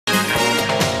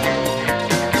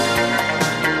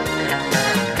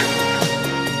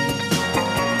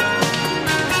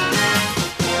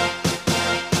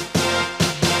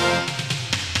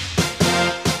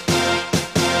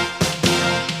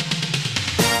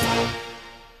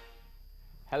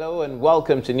Hello and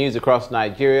welcome to News Across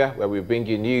Nigeria, where we bring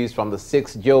you news from the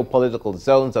 6 geopolitical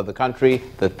zones of the country,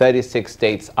 the 36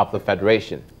 states of the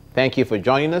Federation. Thank you for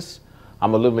joining us.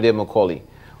 I'm Olumide Macaulay.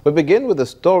 We begin with a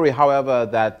story, however,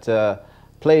 that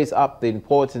plays up the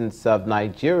importance of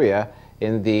Nigeria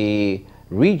in the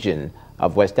region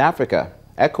of West Africa.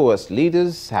 ECOWAS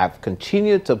leaders have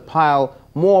continued to pile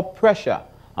more pressure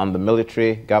on the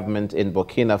military government in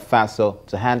Burkina Faso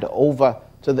to hand over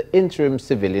to the interim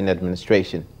civilian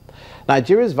administration.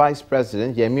 Nigeria's Vice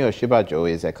President Yemi Osinbajo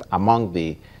is among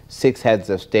the 6 heads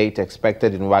of state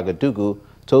expected in Ouagadougou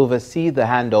to oversee the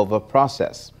handover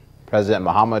process. President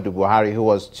Muhammadu Buhari, who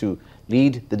was to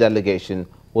lead the delegation,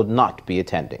 would not be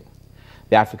attending.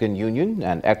 The African Union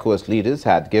and ECOWAS leaders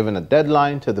had given a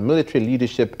deadline to the military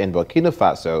leadership in Burkina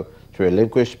Faso to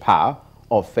relinquish power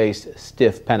or face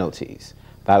stiff penalties.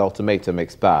 That ultimatum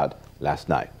expired last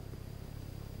night.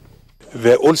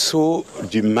 They also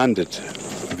demanded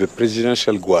the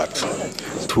Presidential Guard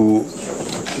to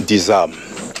disarm,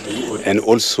 and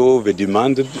also they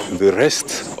demanded the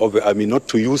rest of the army not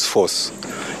to use force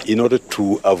in order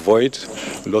to avoid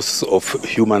loss of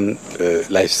human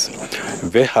lives.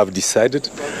 They have decided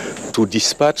to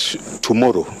dispatch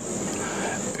tomorrow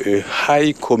a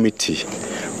high committee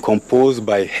composed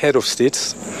by head of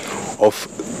states of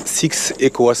 6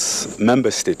 ECOWAS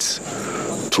member states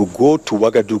to go to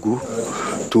Ouagadougou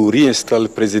to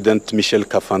reinstall President Michel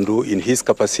Kafando in his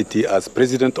capacity as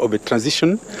president of a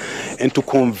transition and to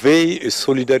convey a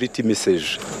solidarity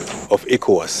message of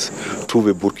ECOWAS to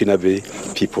the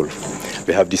Burkinabe people.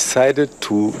 They have decided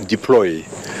to deploy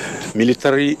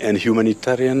military and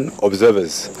humanitarian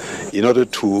observers in order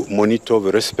to monitor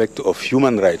the respect of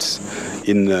human rights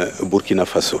in Burkina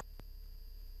Faso.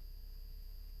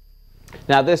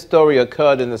 Now, this story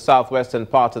occurred in the southwestern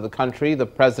part of the country. The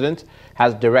president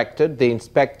has directed the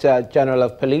Inspector General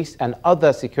of Police and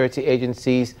other security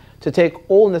agencies to take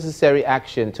all necessary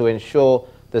action to ensure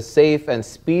the safe and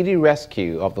speedy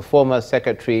rescue of the former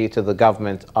secretary to the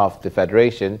government of the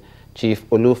Federation, Chief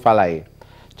Olufalaye.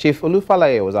 Chief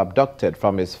Olufalaye was abducted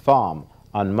from his farm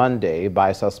on Monday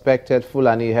by suspected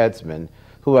Fulani herdsmen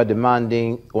who are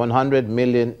demanding 100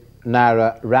 million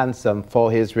naira ransom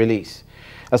for his release.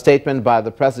 A statement by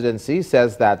the presidency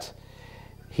says that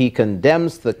he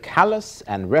condemns the callous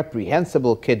and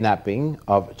reprehensible kidnapping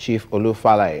of Chief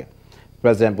Olufalaye.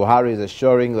 President Buhari is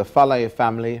assuring the Falaye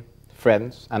family,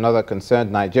 friends, and other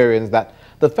concerned Nigerians that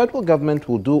the federal government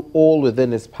will do all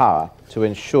within its power to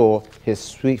ensure his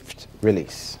swift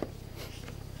release.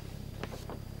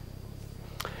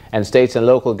 And states and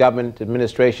local government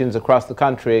administrations across the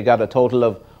country got a total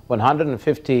of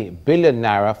 150 billion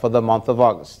naira for the month of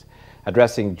August.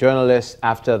 Addressing journalists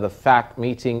after the FAC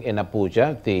meeting in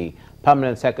Abuja, the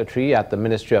permanent secretary at the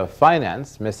Ministry of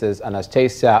Finance, Mrs.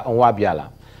 Anastasia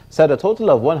Nwabiala, said a total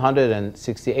of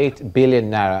 168 billion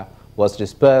naira was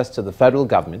dispersed to the federal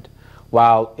government,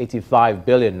 while 85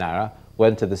 billion naira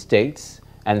went to the states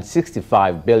and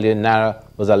 65 billion naira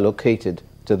was allocated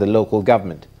to the local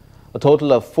government. A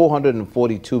total of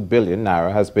 442 billion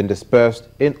naira has been dispersed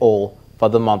in all for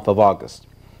the month of August.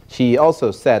 She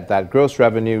also said that gross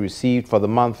revenue received for the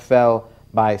month fell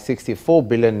by 64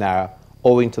 billion naira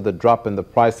owing to the drop in the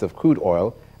price of crude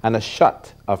oil and a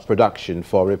shut of production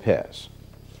for repairs.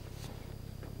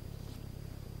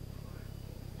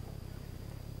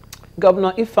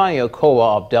 Governor Ifeanyi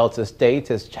Okowa of Delta State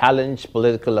has challenged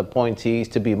political appointees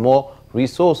to be more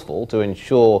resourceful to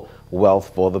ensure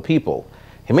wealth for the people.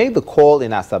 He made the call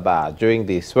in Asaba during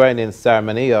the swearing-in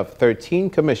ceremony of 13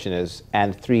 commissioners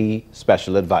and 3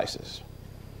 special advisors.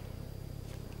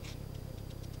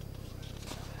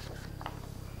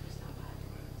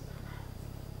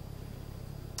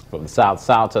 From the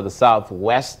south to the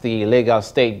southwest, the Lagos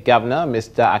State Governor,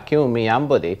 Mr. Akinwumi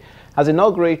Ambode, has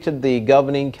inaugurated the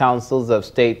governing councils of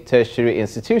state tertiary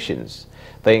institutions.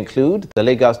 They include the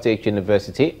Lagos State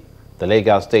University, the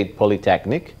Lagos State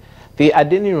Polytechnic, the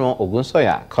Adeniran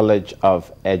Ogunsoya College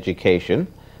of Education,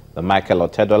 the Michael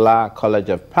Otedola College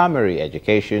of Primary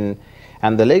Education,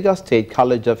 and the Lagos State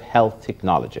College of Health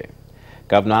Technology.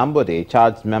 Governor Ambode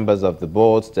charged members of the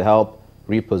boards to help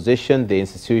reposition the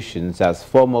institutions as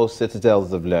foremost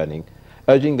citadels of learning,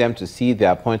 urging them to see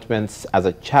their appointments as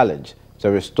a challenge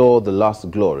to restore the lost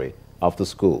glory of the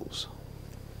schools.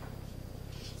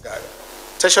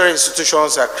 Tertiary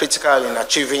institutions are critical in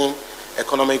achieving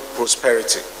economic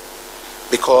prosperity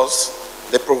because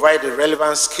they provide the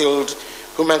relevant skilled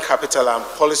human capital and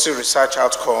policy research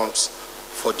outcomes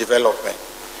for development.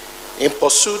 In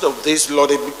pursuit of this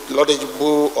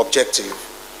laudable objective,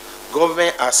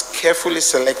 government has carefully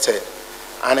selected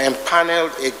and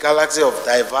empaneled a galaxy of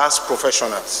diverse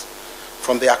professionals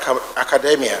from the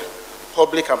academia,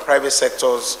 public and private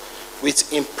sectors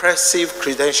with impressive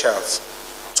credentials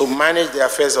to manage the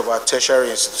affairs of our tertiary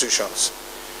institutions,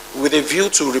 with a view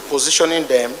to repositioning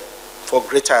them for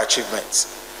greater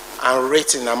achievements and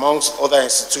rating amongst other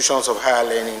institutions of higher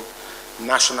learning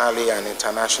nationally and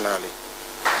internationally.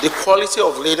 The quality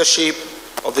of leadership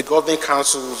of the governing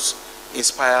councils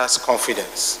inspires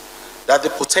confidence that the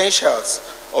potentials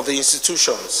of the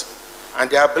institutions and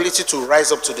their ability to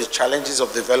rise up to the challenges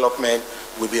of development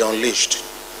will be unleashed.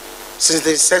 Since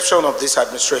the inception of this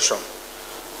administration,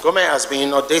 government has been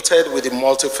inundated with the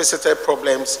multifaceted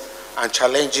problems and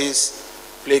challenges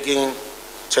plaguing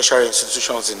tertiary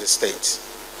institutions in the state.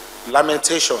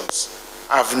 Lamentations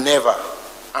have never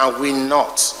and will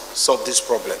not solve these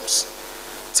problems.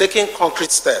 Taking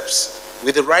concrete steps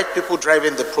with the right people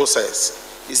driving the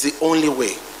process is the only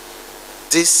way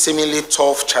these seemingly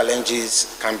tough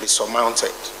challenges can be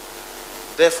surmounted.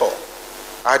 Therefore,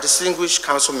 our distinguished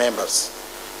council members,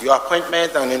 your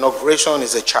appointment and inauguration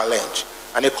is a challenge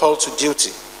and a call to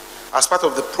duty as part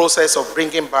of the process of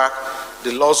bringing back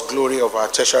the lost glory of our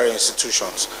tertiary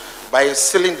institutions by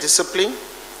instilling discipline,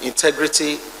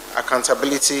 integrity,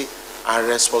 accountability, and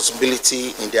responsibility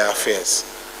in their affairs.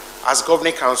 As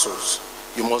governing councils,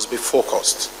 you must be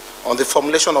focused on the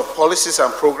formulation of policies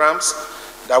and programs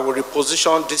that will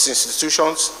reposition these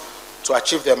institutions to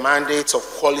achieve their mandates of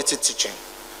quality teaching,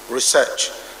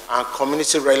 research, and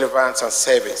community relevance and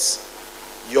service.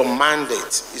 Your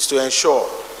mandate is to ensure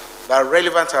that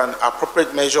relevant and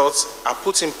appropriate measures are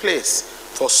put in place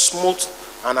for smooth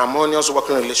and harmonious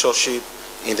working relationship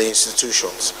in the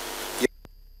institutions.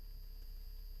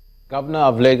 Governor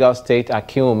of Lagos State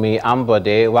Akinwumi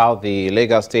Ambode, while the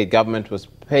Lagos State government was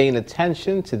paying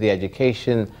attention to the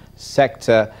education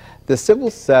sector, the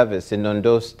civil service in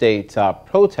Ondo State are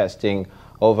protesting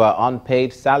over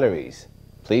unpaid salaries.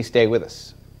 Please stay with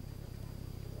us.